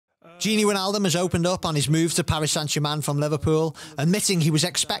Gini Wijnaldum has opened up on his move to Paris Saint-Germain from Liverpool, admitting he was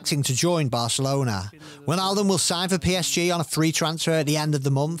expecting to join Barcelona. Wijnaldum will sign for PSG on a free transfer at the end of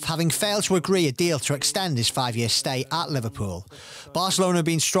the month, having failed to agree a deal to extend his 5-year stay at Liverpool. Barcelona have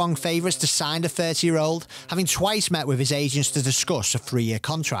been strong favourites to sign the 30-year-old, having twice met with his agents to discuss a 3-year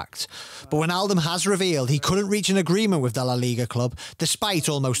contract. But Wijnaldum has revealed he couldn't reach an agreement with the La Liga club, despite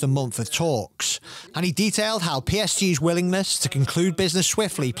almost a month of talks. And he detailed how PSG's willingness to conclude business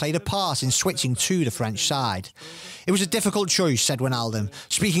swiftly played a part in switching to the French side. It was a difficult choice, said Wijnaldum,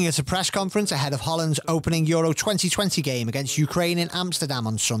 speaking at a press conference ahead of Holland's opening Euro 2020 game against Ukraine in Amsterdam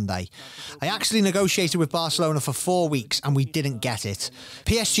on Sunday. I actually negotiated with Barcelona for 4 weeks and we didn't get it.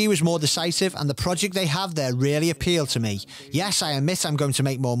 PSG was more decisive and the project they have there really appealed to me. Yes, I admit I'm going to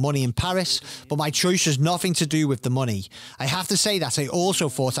make more money in Paris, but my choice has nothing to do with the money. I have to say that I also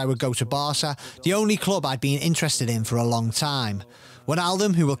thought I would go to Barca, the only club I'd been interested in for a long time.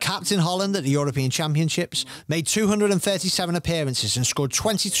 Wijnaldum, who will captain Holland at the European Championships, made 237 appearances and scored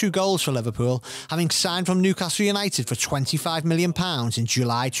 22 goals for Liverpool, having signed from Newcastle United for £25 million in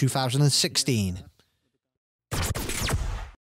July 2016.